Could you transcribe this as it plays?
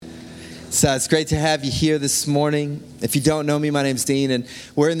So it's great to have you here this morning. If you don't know me, my name's Dean, and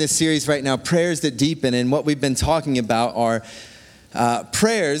we're in this series right now, Prayers That Deepen, and what we've been talking about are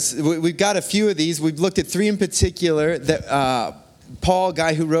prayers. We've got a few of these. We've looked at three in particular that Paul,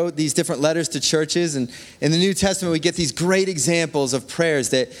 guy who wrote these different letters to churches, and in the New Testament we get these great examples of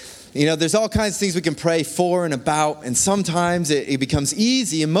prayers that, you know, there's all kinds of things we can pray for and about, and sometimes it becomes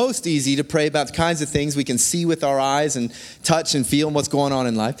easy and most easy to pray about the kinds of things we can see with our eyes and touch and feel and what's going on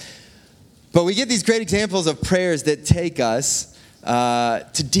in life. But we get these great examples of prayers that take us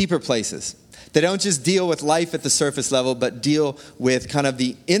to deeper places. They don't just deal with life at the surface level, but deal with kind of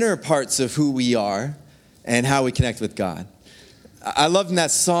the inner parts of who we are and how we connect with God. I loved in that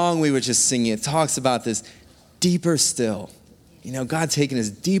song we were just singing, it talks about this deeper still. You know, God taking us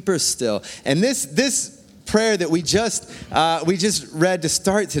deeper still. And this prayer that we just read to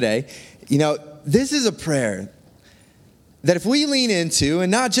start today, you know, this is a prayer that if we lean into,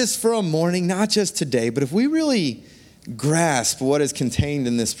 and not just for a morning, not just today, but if we really grasp what is contained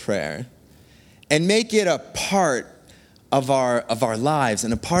in this prayer and make it a part of our lives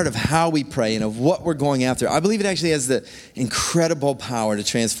and a part of how we pray and of what we're going after, I believe it actually has the incredible power to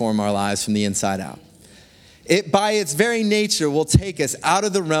transform our lives from the inside out. It, by its very nature, will take us out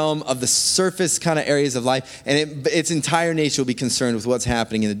of the realm of the surface kind of areas of life, and its entire nature will be concerned with what's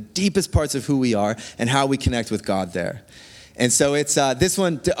happening in the deepest parts of who we are and how we connect with God there. And so it's this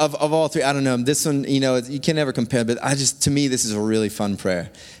one, of all three, I don't know, this one, you know, you can never compare, but to me, this is a really fun prayer.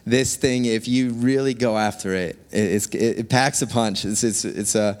 This thing, if you really go after it, it packs a punch.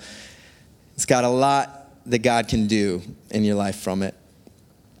 It's got a lot that God can do in your life from it.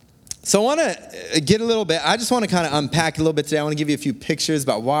 So I want to get a little bit, I just want to kind of unpack a little bit today. I want to give you a few pictures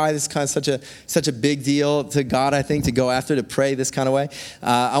about why this is kind of such a big deal to God, I think, to go after, to pray this kind of way.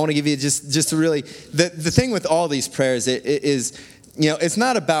 I want to give you just a really, the thing with all these prayers is, you know, it's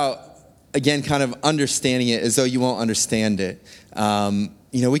not about, again, kind of understanding it as though you won't understand it. You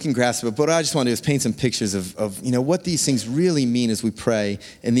know, we can grasp it, but what I just want to do is paint some pictures of you know, what these things really mean as we pray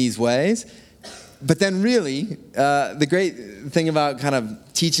in these ways. But then really, the great thing about kind of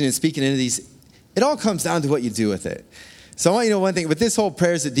teaching and speaking into these, it all comes down to what you do with it. So I want you to know one thing, with this whole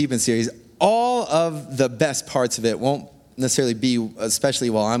Prayers That Deepen series, all of the best parts of it won't necessarily be, especially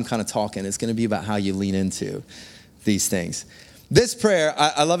while I'm kind of talking, it's going to be about how you lean into these things. This prayer,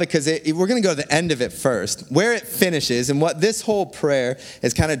 I love it because we're going to go to the end of it first. Where it finishes and what this whole prayer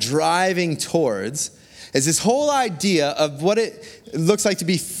is kind of driving towards is this whole idea of what it looks like to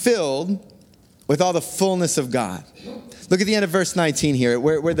be filled with all the fullness of God. Look at the end of verse 19 here,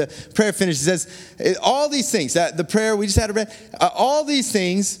 where the prayer finishes. It says, all these things, that the prayer we just had to read, all these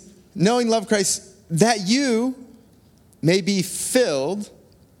things, knowing love of Christ, that you may be filled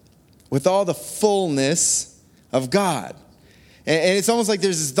with all the fullness of God. And it's almost like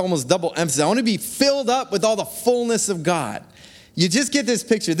there's this almost double emphasis. I want to be filled up with all the fullness of God. You just get this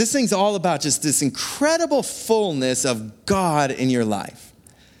picture. This thing's all about just this incredible fullness of God in your life.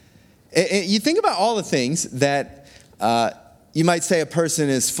 You think about all the things that you might say a person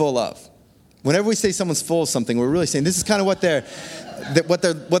is full of. Whenever we say someone's full of something, we're really saying this is kind of what they're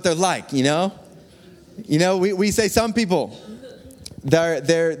like, you know? You know, we say some people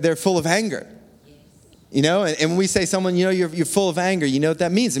they're full of anger. You know, and when we say someone, you know, you're full of anger, you know what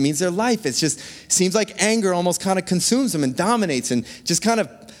that means? It means their life, it's just seems like anger almost kind of consumes them and dominates and just kind of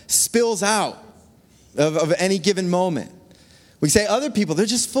spills out of any given moment. We say other people, they're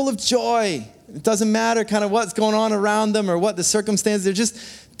just full of joy. It doesn't matter kind of what's going on around them or what the circumstances. They're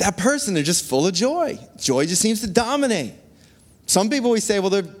just, that person, they're just full of joy. Joy just seems to dominate. Some people we say,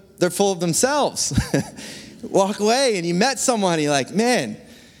 well, they're full of themselves. Walk away and you met someone and you're like, man,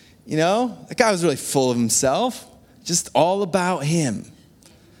 you know, that guy was really full of himself. Just all about him.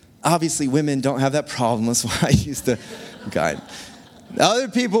 Obviously, women don't have that problem. That's why I used to guide. Other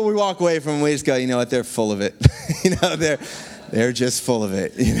people we walk away from, we just go, you know what, they're full of it. You know, they're just full of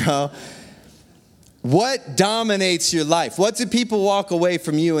it, you know. What dominates your life? What do people walk away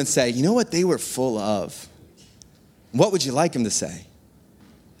from you and say, you know what they were full of? What would you like them to say?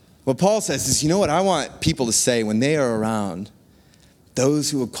 What Paul says is, you know what I want people to say when they are around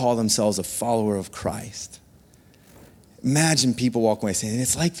those who would call themselves a follower of Christ. Imagine people walking away saying,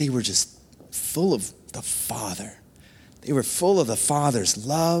 it's like they were just full of the Father. They were full of the Father's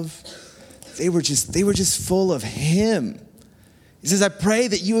love. They were just full of Him. He says, I pray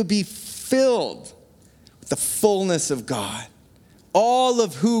that you would be filled with the fullness of God. All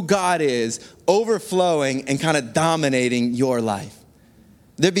of who God is overflowing and kind of dominating your life.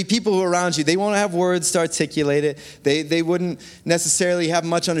 There'd be people who are around you, they won't have words to articulate it. They wouldn't necessarily have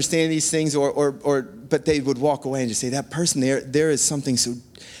much understanding of these things, but they would walk away and just say, that person there is something so...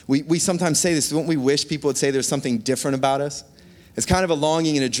 We sometimes say this, don't we wish people would say there's something different about us? It's kind of a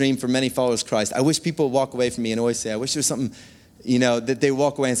longing and a dream for many followers of Christ. I wish people would walk away from me and always say, I wish there was something, that they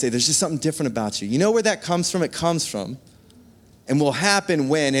walk away and say, there's just something different about you. You know where that comes from? It comes from, and will happen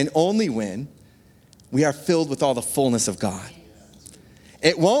when, and only when, we are filled with all the fullness of God.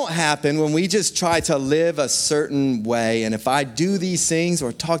 It won't happen when we just try to live a certain way. And if I do these things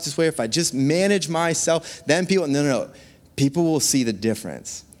or talk this way, or if I just manage myself, then people, no. People will see the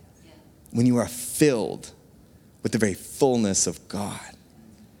difference when you are filled with the very fullness of God.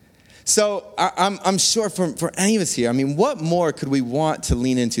 So I'm sure for any of us here, what more could we want to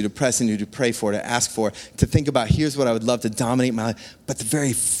lean into, to press into, to pray for, to ask for, to think about, here's what I would love to dominate my life, but the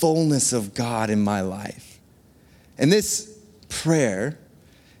very fullness of God in my life. And this prayer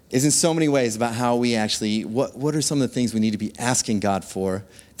is in so many ways about how we actually, what are some of the things we need to be asking God for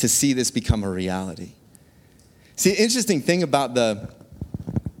to see this become a reality? See, the interesting thing about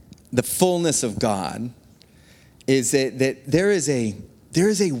the fullness of God is that there is a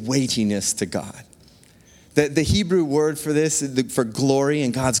weightiness to God. The Hebrew word for this, for glory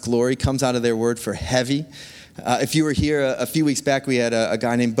and God's glory, comes out of their word for heavy. If you were here a few weeks back, we had a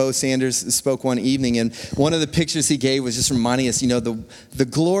guy named Bo Sanders spoke one evening, and one of the pictures he gave was just reminding us, the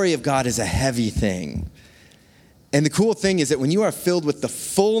glory of God is a heavy thing. And the cool thing is that when you are filled with the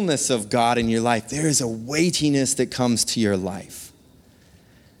fullness of God in your life, there is a weightiness that comes to your life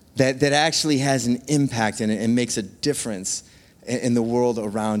that actually has an impact in it and makes a difference in the world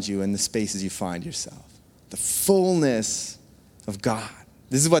around you and the spaces you find yourself. The fullness of God.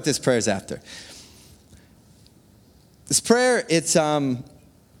 This is what this prayer is after. This prayer, it's to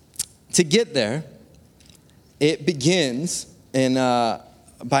get there. It begins by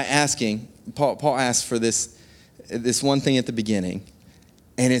asking. Paul asks for this one thing at the beginning,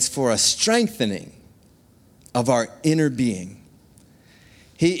 and it's for a strengthening of our inner being.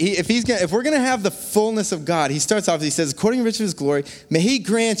 If we're going to have the fullness of God, he starts off, he says, according to riches of his glory, may he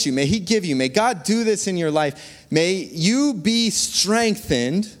grant you, may he give you, may God do this in your life. May you be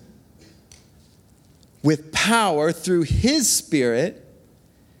strengthened with power through his Spirit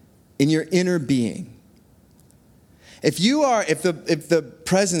in your inner being. If the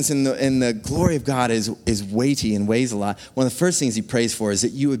presence and the glory of God is weighty and weighs a lot, one of the first things he prays for is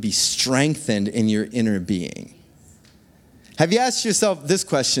that you would be strengthened in your inner being. Have you asked yourself this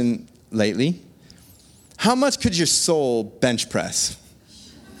question lately? How much could your soul bench press?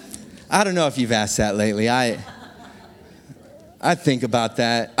 I don't know if you've asked that lately. I think about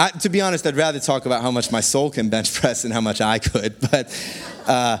that. To be honest, I'd rather talk about how much my soul can bench press than how much I could. But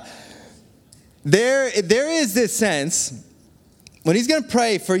there is this sense, when he's going to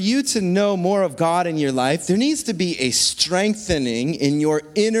pray for you to know more of God in your life, there needs to be a strengthening in your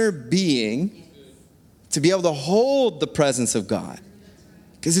inner being to be able to hold the presence of God.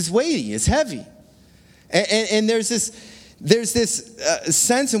 Because it's weighty, it's heavy. And there's this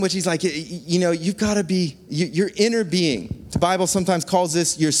sense in which he's like, you've got to be your inner being. The Bible sometimes calls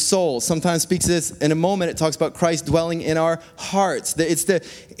this your soul. Sometimes speaks to this in a moment. It talks about Christ dwelling in our hearts. It's the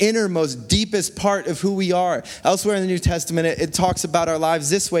innermost, deepest part of who we are. Elsewhere in the New Testament, it talks about our lives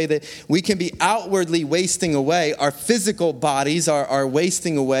this way, that we can be outwardly wasting away. Our physical bodies are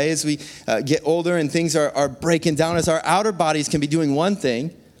wasting away as we get older and things are breaking down, as our outer bodies can be doing one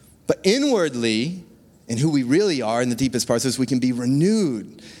thing, but inwardly, and who we really are in the deepest parts of us, we can be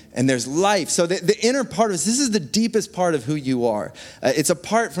renewed and there's life. So the inner part of us, this is the deepest part of who you are. It's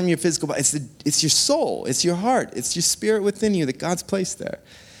apart from your physical body. It's your soul. It's your heart. It's your spirit within you that God's placed there.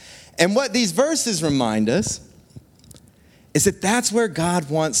 And what these verses remind us is that that's where God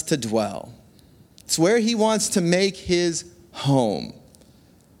wants to dwell. It's where he wants to make his home.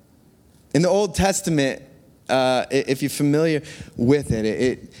 In the Old Testament, if you're familiar with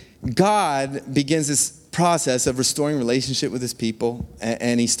it, God begins this process of restoring relationship with his people,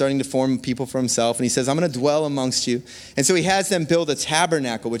 and he's starting to form people for himself, and he says, I'm going to dwell amongst you. And so he has them build a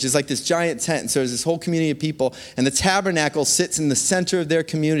tabernacle, which is like this giant tent. And so there's this whole community of people, and the tabernacle sits in the center of their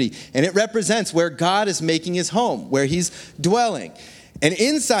community, and it represents where God is making his home, where he's dwelling. And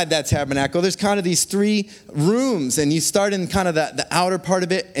inside that tabernacle, there's kind of these three rooms, and you start in kind of the outer part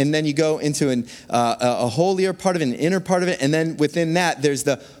of it, and then you go into a holier part of it, an inner part of it, and then within that, there's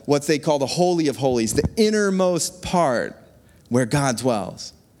what they call the Holy of Holies, the innermost part where God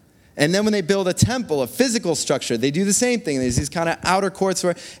dwells. And then when they build a temple, a physical structure, they do the same thing. There's these kind of outer courts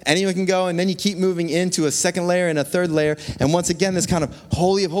where anyone can go, and then you keep moving into a second layer and a third layer, and once again, this kind of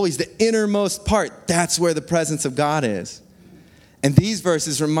Holy of Holies, the innermost part, that's where the presence of God is. And these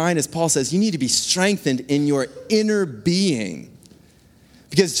verses remind us, Paul says, you need to be strengthened in your inner being.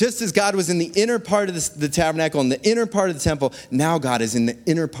 Because just as God was in the inner part of the tabernacle, in the inner part of the temple, now God is in the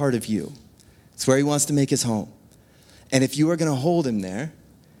inner part of you. It's where he wants to make his home. And if you are going to hold him there,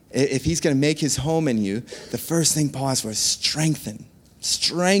 if he's going to make his home in you, the first thing Paul asks for is strengthen.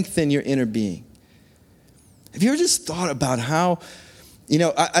 Strengthen your inner being. Have you ever just thought about how,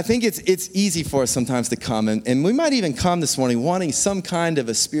 I think it's easy for us sometimes to come, and we might even come this morning wanting some kind of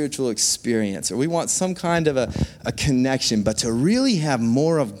a spiritual experience, or we want some kind of a connection, but to really have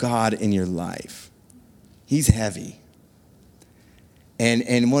more of God in your life, he's heavy.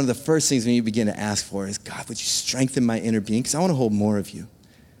 And one of the first things when you begin to ask for is, God, would you strengthen my inner being? Because I want to hold more of you.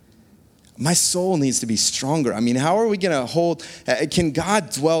 My soul needs to be stronger. I mean, how are we going to can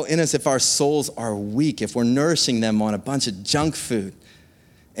God dwell in us if our souls are weak, if we're nourishing them on a bunch of junk food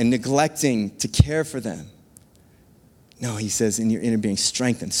and neglecting to care for them? No, he says, in your inner being,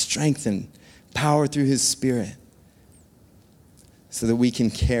 strengthen, power through his Spirit so that we can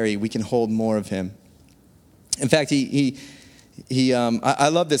hold more of him. In fact, I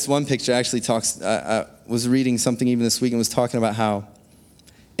love this one picture. Actually talks. I was reading something even this week and was talking about how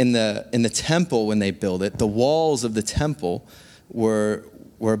in the temple when they built it, the walls of the temple were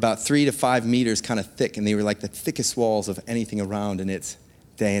about 3 to 5 meters kind of thick, and they were like the thickest walls of anything around in its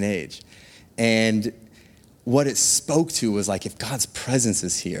day and age. And what it spoke to was like, if God's presence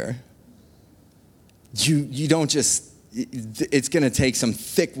is here, you don't just. It's going to take some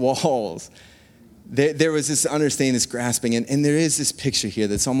thick walls. There was this understanding, this grasping, and there is this picture here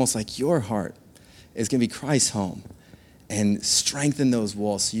that's almost like your heart is going to be Christ's home, and strengthen those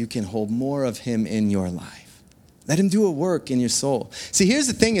walls so you can hold more of him in your life. Let him do a work in your soul. See, here's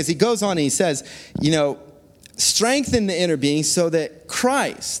the thing is he goes on and he says, strengthen the inner being so that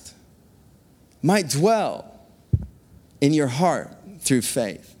Christ might dwell in your heart through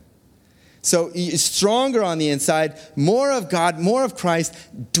faith. So stronger on the inside, more of God, more of Christ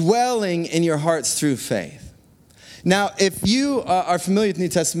dwelling in your hearts through faith. Now, if you are familiar with the New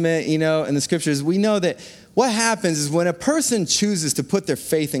Testament, and the scriptures, we know that what happens is when a person chooses to put their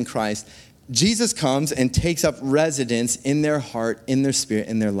faith in Christ, Jesus comes and takes up residence in their heart, in their spirit,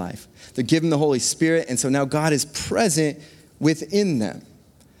 in their life. They're given the Holy Spirit, and so now God is present within them.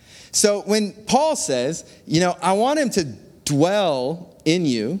 So when Paul says, I want him to dwell in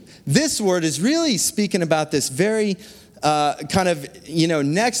you, this word is really speaking about this very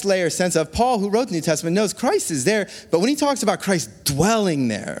next layer sense of Paul, who wrote the New Testament, knows Christ is there, but when he talks about Christ dwelling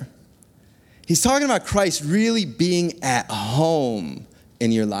there, he's talking about Christ really being at home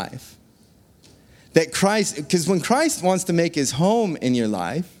in your life. That Christ, because when Christ wants to make his home in your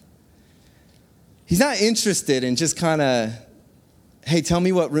life, he's not interested in just kind of, hey, tell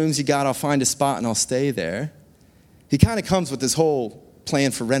me what rooms you got, I'll find a spot and I'll stay there. He kind of comes with this whole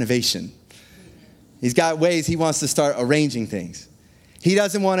plan for renovation. He's got ways he wants to start arranging things. He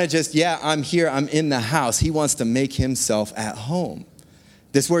doesn't want to just, I'm here, I'm in the house. He wants to make himself at home.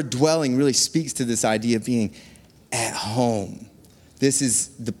 This word dwelling really speaks to this idea of being at home. This is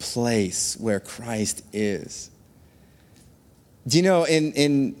the place where Christ is. Do you know,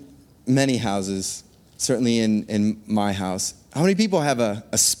 in many houses, certainly in my house, how many people have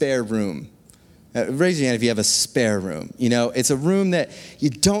a spare room? Raise your hand if you have a spare room. It's a room that you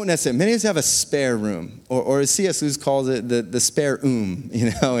don't necessarily, many of us have a spare room, or as C.S. Lewis calls it, the spare in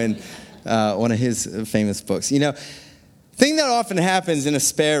one of his famous books. Thing that often happens in a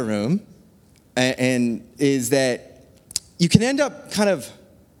spare room and is that you can end up kind of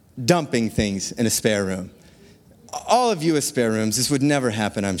dumping things in a spare room. All of you with spare rooms, this would never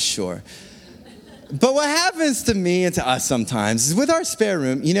happen, I'm sure. But what happens to me and to us sometimes is with our spare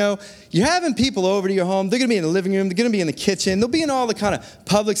room, you're having people over to your home. They're going to be in the living room. They're going to be in the kitchen. They'll be in all the kind of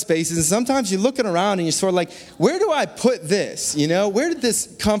public spaces. And sometimes you're looking around and you're sort of like, where do I put this? Where did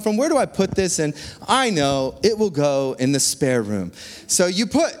this come from? Where do I put this? And I know it will go in the spare room. So you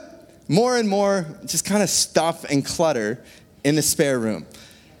put more and more just kind of stuff and clutter in the spare room.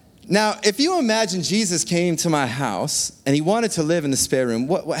 Now, if you imagine Jesus came to my house and he wanted to live in the spare room,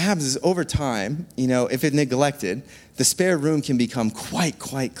 what happens is over time, if it's neglected, the spare room can become quite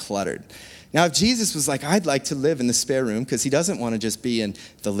cluttered. Now, if Jesus was like, I'd like to live in the spare room because he doesn't want to just be in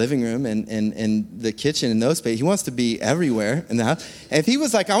the living room and the kitchen and those spaces. He wants to be everywhere in the house. And if he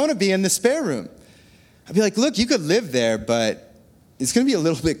was like, I want to be in the spare room, I'd be like, look, you could live there, but it's going to be a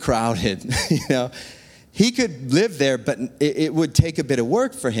little bit crowded, He could live there, but it would take a bit of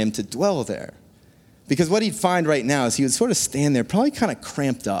work for him to dwell there. Because what he'd find right now is he would sort of stand there, probably kind of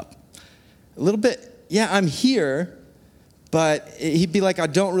cramped up. A little bit, I'm here, but he'd be like, I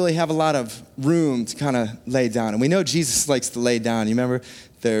don't really have a lot of room to kind of lay down. And we know Jesus likes to lay down. You remember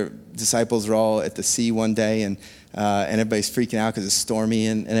their disciples were all at the sea one day, and everybody's freaking out because it's stormy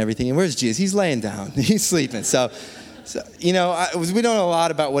and everything. And where's Jesus? He's laying down. He's sleeping. So we don't know a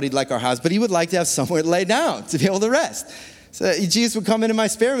lot about what he'd like our house, but he would like to have somewhere to lay down, to be able to rest. So Jesus would come into my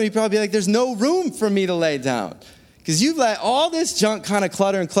spare room. He'd probably be like, there's no room for me to lay down, because you've let all this junk kind of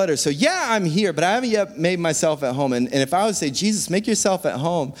clutter and clutter. So yeah, I'm here, but I haven't yet made myself at home. And if I would say, Jesus, make yourself at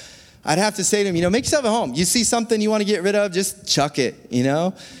home, I'd have to say to him, make yourself at home. You see something you want to get rid of, just chuck it,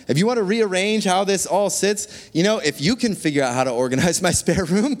 If you want to rearrange how this all sits, if you can figure out how to organize my spare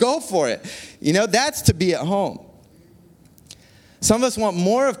room, go for it. That's to be at home. Some of us want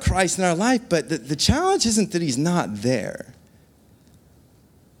more of Christ in our life, but the challenge isn't that he's not there.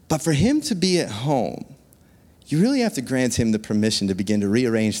 But for him to be at home, you really have to grant him the permission to begin to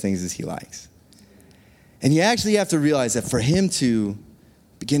rearrange things as he likes. And you actually have to realize that for him to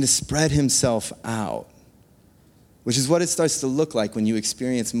begin to spread himself out, which is what it starts to look like when you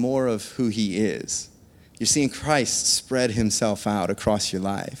experience more of who he is. You're seeing Christ spread himself out across your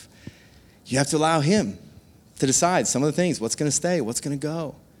life. You have to allow him to decide some of the things, what's going to stay, what's going to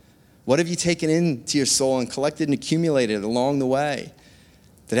go. What have you taken into your soul and collected and accumulated along the way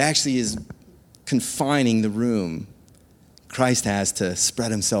that actually is confining the room Christ has to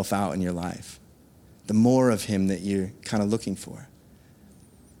spread himself out in your life? The more of him that you're kind of looking for.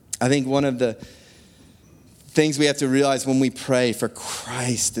 I think one of the things we have to realize when we pray for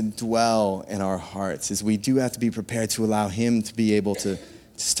Christ to dwell in our hearts is we do have to be prepared to allow him to be able to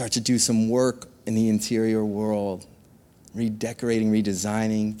start to do some work in the interior world, redecorating,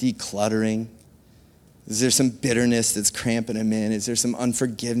 redesigning, decluttering. Is there some bitterness that's cramping him in? Is there some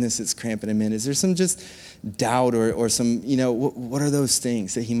unforgiveness that's cramping him in? Is there some just doubt or some, what are those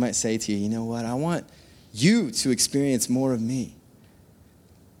things that he might say to you? You know what? I want you to experience more of me.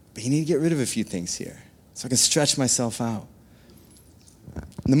 But you need to get rid of a few things here so I can stretch myself out.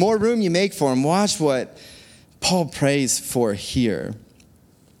 And the more room you make for him, watch what Paul prays for here.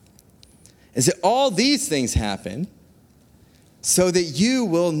 Is that all these things happen so that you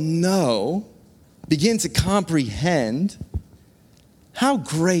will know, begin to comprehend how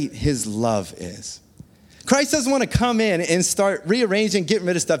great his love is. Christ doesn't want to come in and start rearranging, getting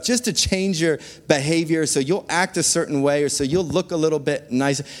rid of stuff just to change your behavior so you'll act a certain way or so you'll look a little bit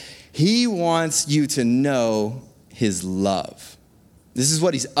nicer. He wants you to know his love. This is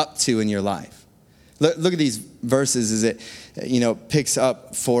what he's up to in your life. Look at these verses as it picks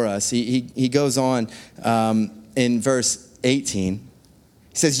up for us. He goes on in verse 18.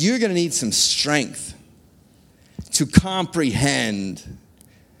 He says, you're going to need some strength to comprehend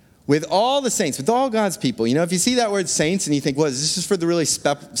with all the saints, with all God's people. If you see that word saints and you think, is this just for the really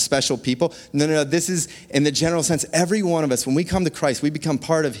special people? No. This is, in the general sense, every one of us, when we come to Christ, we become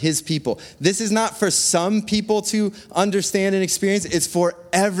part of his people. This is not for some people to understand and experience. It's for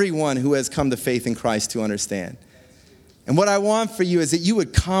everyone who has come to faith in Christ to understand. And what I want for you is that you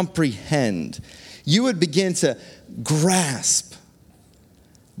would comprehend. You would begin to grasp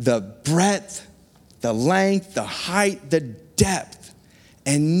the breadth, the length, the height, the depth,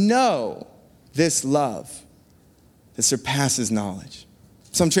 and know this love that surpasses knowledge.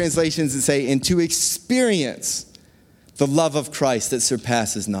 Some translations that say, and to experience the love of Christ that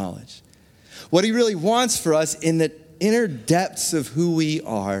surpasses knowledge. What he really wants for us in the inner depths of who we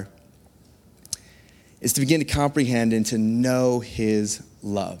are is to begin to comprehend and to know his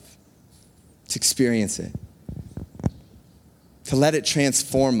love, to experience it, to let it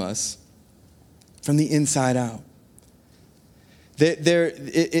transform us from the inside out.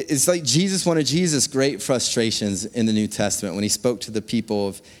 It's like one of Jesus' great frustrations in the New Testament when he spoke to the people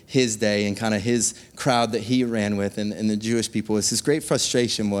of his day and kind of his crowd that he ran with and the Jewish people. His great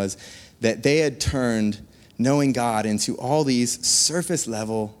frustration was that they had turned knowing God into all these surface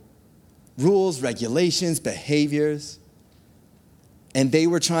level rules, regulations, behaviors, and they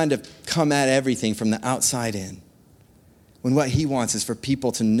were trying to come at everything from the outside in. When what he wants is for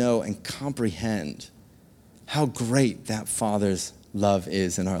people to know and comprehend how great that Father's love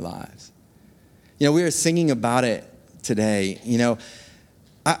is in our lives. We were singing about it today.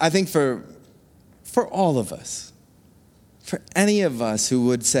 I think for all of us, for any of us who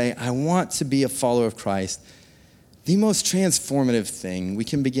would say, I want to be a follower of Christ, the most transformative thing we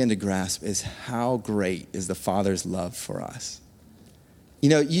can begin to grasp is how great is the Father's love for us.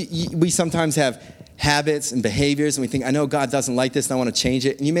 We sometimes have habits and behaviors, and we think, I know God doesn't like this, and I want to change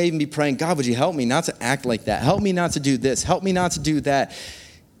it. And you may even be praying, God, would you help me not to act like that? Help me not to do this. Help me not to do that.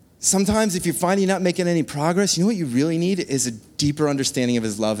 Sometimes if you're finding you're not making any progress, what you really need is a deeper understanding of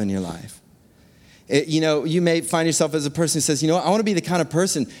his love in your life. You may find yourself as a person who says, I want to be the kind of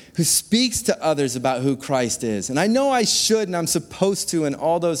person who speaks to others about who Christ is. And I know I should and I'm supposed to and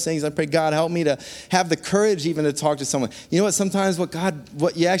all those things. I pray, God, help me to have the courage even to talk to someone. You know what? Sometimes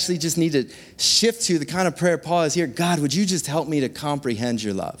what you actually just need to shift to, the kind of prayer Paul is here, God, would you just help me to comprehend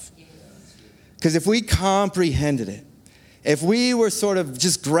your love? Because if we comprehended it, if we were sort of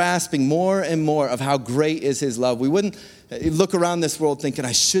just grasping more and more of how great is his love, we wouldn't look around this world thinking,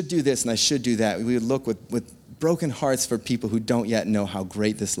 I should do this and I should do that. We would look with broken hearts for people who don't yet know how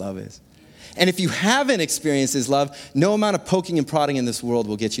great this love is. And if you haven't experienced his love, no amount of poking and prodding in this world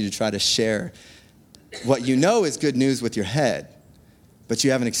will get you to try to share what you know is good news with your head, but you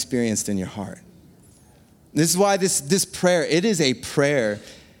haven't experienced in your heart. This is why this prayer, it is a prayer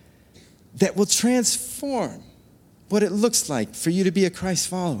that will transform what it looks like for you to be a Christ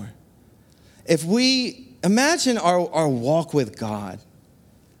follower. If we imagine our walk with God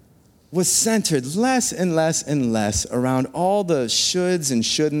was centered less and less and less around all the shoulds and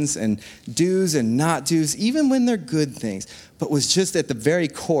shouldn'ts and do's and not do's, even when they're good things, but was just at the very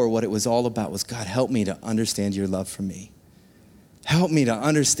core what it was all about was, God, help me to understand your love for me. Help me to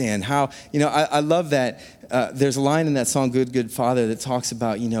understand how, I love that there's a line in that song, Good, Good Father, that talks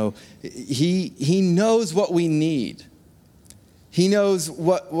about, he knows what we need. He knows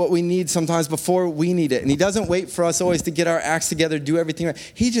what we need sometimes before we need it. And he doesn't wait for us always to get our acts together, do everything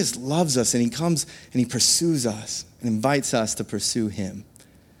right. He just loves us and he comes and he pursues us and invites us to pursue him,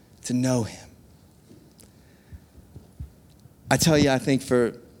 to know him. I tell you, I think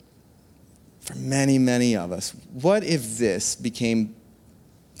for many, many of us, what if this became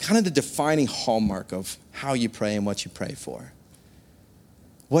kind of the defining hallmark of how you pray and what you pray for?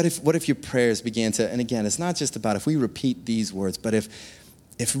 What if your prayers began to, and again, it's not just about if we repeat these words, but if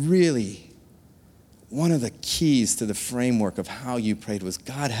really one of the keys to the framework of how you prayed was,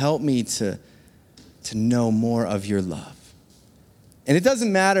 God, help me to know more of your love. And it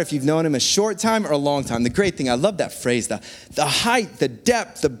doesn't matter if you've known him a short time or a long time. The great thing, I love that phrase, the height, the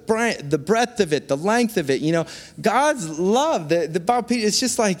depth, the breadth of it, the length of it. God's love, it's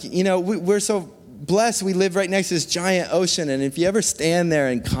just like, we're so blessed we live right next to this giant ocean. And if you ever stand there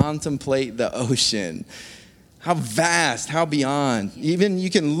and contemplate the ocean, how vast, how beyond. Even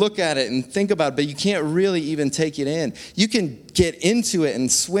you can look at it and think about it, but you can't really even take it in. You can get into it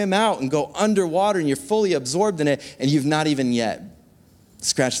and swim out and go underwater and you're fully absorbed in it and you've not even yet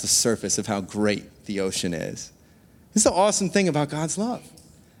scratched the surface of how great the ocean is. It's the awesome thing about God's love.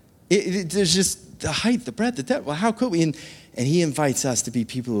 There's just the height, the breadth, the depth. Well, how could we? And he invites us to be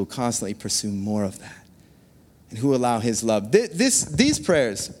people who constantly pursue more of that and who allow his love. These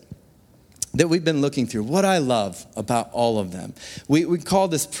prayers that we've been looking through, what I love about all of them, we call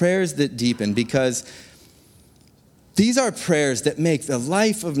this prayers that deepen because these are prayers that make the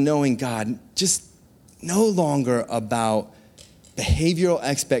life of knowing God just no longer about behavioral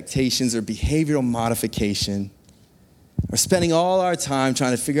expectations or behavioral modification. We're spending all our time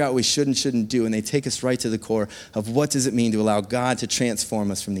trying to figure out what we should and shouldn't do, and they take us right to the core of what does it mean to allow God to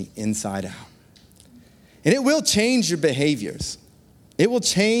transform us from the inside out. And it will change your behaviors. It will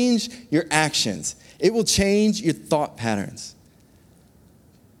change your actions. It will change your thought patterns.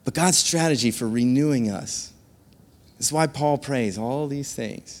 But God's strategy for renewing us, this is why Paul prays all these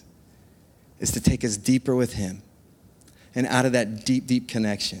things, is to take us deeper with him. And out of that deep, deep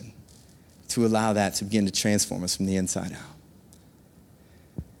connection, to allow that to begin to transform us from the inside out.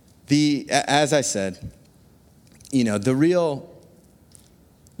 As I said, the real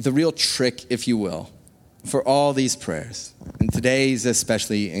trick, if you will, for all these prayers, and today's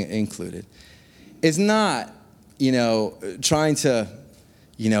especially included, is not, trying to,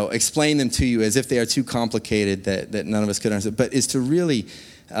 explain them to you as if they are too complicated that none of us could understand, but is to really,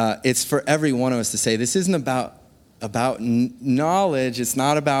 it's for every one of us to say, this isn't about knowledge. It's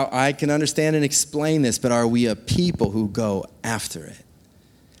not about I can understand and explain this, but are we a people who go after it?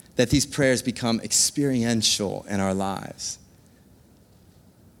 That these prayers become experiential in our lives.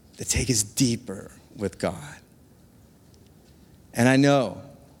 That take us deeper with God. And I know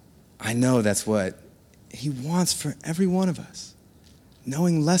that's what he wants for every one of us.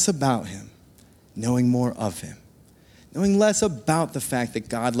 Knowing less about him, knowing more of him. Knowing less about the fact that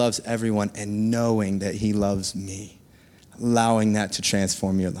God loves everyone and knowing that he loves me. Allowing that to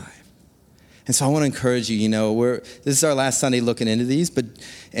transform your life. And so I want to encourage you, this is our last Sunday looking into these,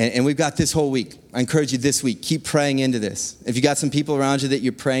 and we've got this whole week. I encourage you this week, keep praying into this. If you got some people around you that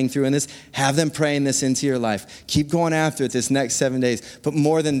you're praying through in this, have them praying this into your life. Keep going after it this next 7 days. But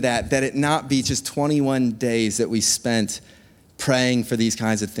more than that it not be just 21 days that we spent praying for these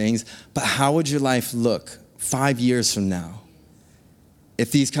kinds of things, but how would your life look 5 years from now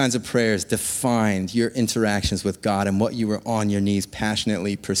if these kinds of prayers defined your interactions with God and what you were on your knees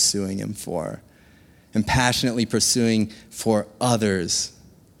passionately pursuing him for, and passionately pursuing for others,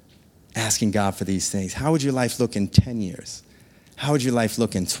 asking God for these things? How would your life look in 10 years? How would your life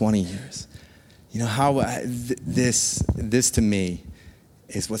look in 20 years? You know, this to me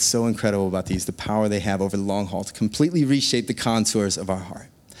is what's so incredible about these, the power they have over the long haul to completely reshape the contours of our heart.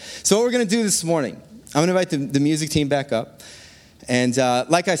 So what we're going to do this morning, I'm going to invite the music team back up. And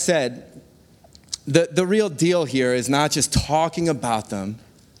like I said, the real deal here is not just talking about them,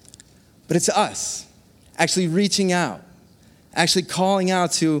 but it's us actually reaching out, actually calling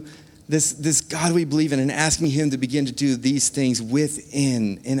out to this God we believe in and asking him to begin to do these things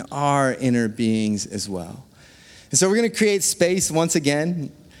in our inner beings as well. And so we're going to create space once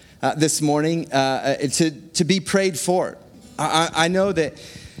again this morning to be prayed for. I know that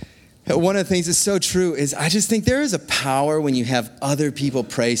one of the things that's so true is I just think there is a power when you have other people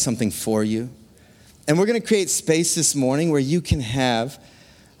pray something for you. And we're going to create space this morning where you can have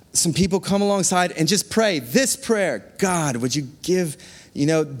some people come alongside and just pray this prayer. God, would you give,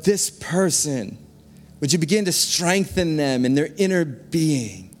 this person, would you begin to strengthen them in their inner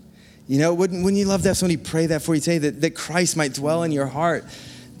being? Wouldn't you love to have somebody pray that for you today, that Christ might dwell in your heart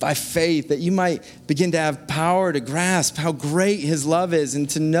by faith, that you might begin to have power to grasp how great his love is and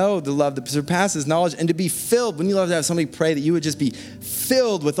to know the love that surpasses knowledge and to be filled. Wouldn't you love to have somebody pray that you would just be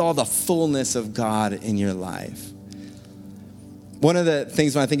filled with all the fullness of God in your life? One of the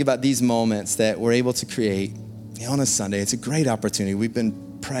things when I think about these moments that we're able to create on a Sunday, it's a great opportunity. We've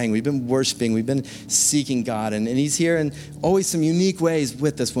been praying, we've been worshiping, we've been seeking God, and he's here in always some unique ways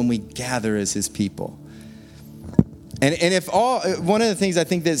with us when we gather as his people. And one of the things I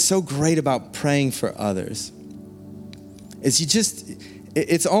think that's so great about praying for others is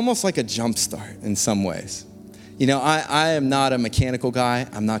it's almost like a jump start in some ways. I am not a mechanical guy.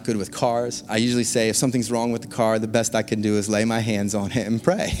 I'm not good with cars. I usually say if something's wrong with the car, the best I can do is lay my hands on it and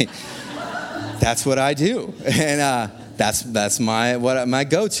pray. That's what I do. And that's my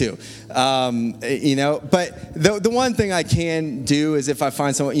go-to. But the one thing I can do is if I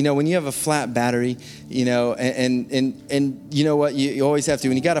find someone, when you have a flat battery, and you know what, you always have to,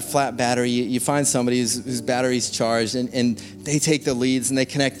 when you got a flat battery, you find somebody whose battery's charged and they take the leads and they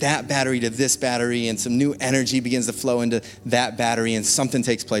connect that battery to this battery and some new energy begins to flow into that battery and something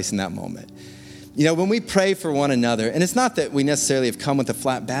takes place in that moment. When we pray for one another, and it's not that we necessarily have come with a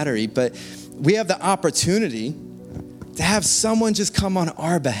flat battery, but we have the opportunity to have someone just come on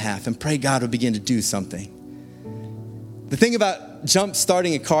our behalf and pray God will begin to do something. The thing about jump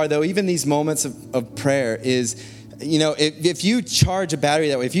starting a car, though, even these moments of prayer is, if you charge a battery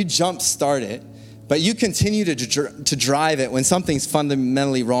that way, if you jump start it, but you continue to drive it when something's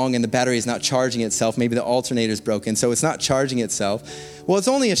fundamentally wrong and the battery is not charging itself, maybe the alternator's broken, so it's not charging itself, well, it's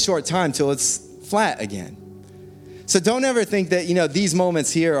only a short time till it's flat again. So don't ever think that, these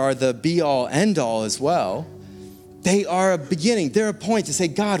moments here are the be-all, end-all as well. They are a beginning. They're a point to say,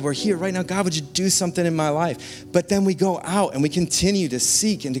 God, we're here right now. God, would you do something in my life? But then we go out and we continue to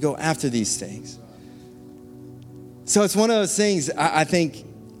seek and to go after these things. So it's one of those things, I think,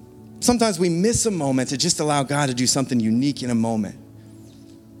 sometimes we miss a moment to just allow God to do something unique in a moment.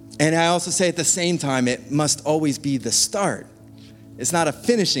 And I also say at the same time, it must always be the start. It's not a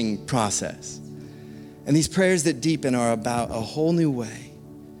finishing process. And these prayers that deepen are about a whole new way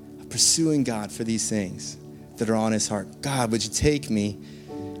of pursuing God for these things that are on his heart. God, would you take me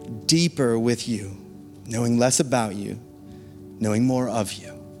deeper with you, knowing less about you, knowing more of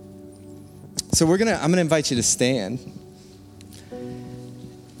you. So I'm going to invite you to stand.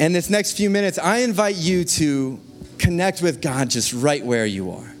 And this next few minutes, I invite you to connect with God just right where you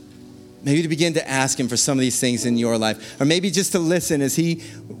are. Maybe to begin to ask him for some of these things in your life. Or maybe just to listen as he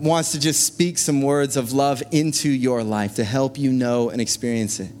wants to just speak some words of love into your life to help you know and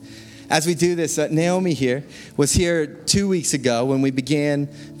experience it. As we do this, Naomi here was here 2 weeks ago when we began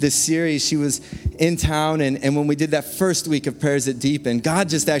this series. She was in town, and when we did that first week of Prayers That Deepen, God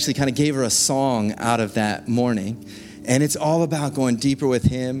just actually kind of gave her a song out of that morning. And it's all about going deeper with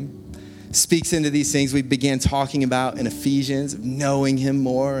him. Speaks into these things we began talking about in Ephesians, knowing him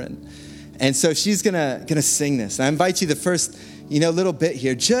more. And so she's gonna sing this. I invite you the first, little bit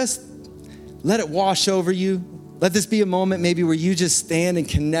here. Just let it wash over you. Let this be a moment maybe where you just stand and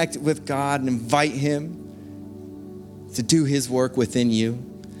connect with God and invite him to do his work within you.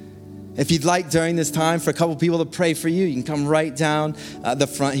 If you'd like during this time for a couple people to pray for you, you can come right down the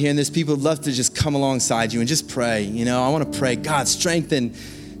front here. And there's people who'd love to just come alongside you and just pray. I want to pray, God, strengthen,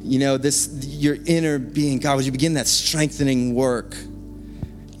 your inner being. God, would you begin that strengthening work?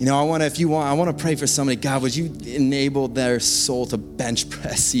 I want to pray for somebody. God, would you enable their soul to bench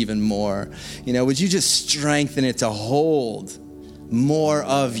press even more? Would you just strengthen it to hold more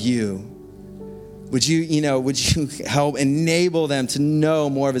of you? Would you help enable them to know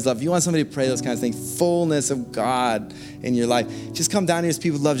more of his love? If you want somebody to pray those kinds of things, fullness of God in your life, just come down here as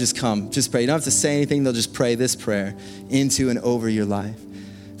people love, just come, just pray. You don't have to say anything, they'll just pray this prayer into and over your life.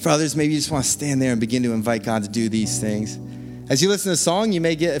 For others, maybe you just want to stand there and begin to invite God to do these things. As you listen to the song, you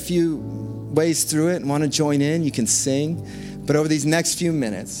may get a few ways through it and want to join in, you can sing. But over these next few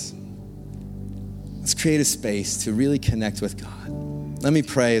minutes, let's create a space to really connect with God. Let me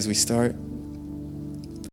pray as we start.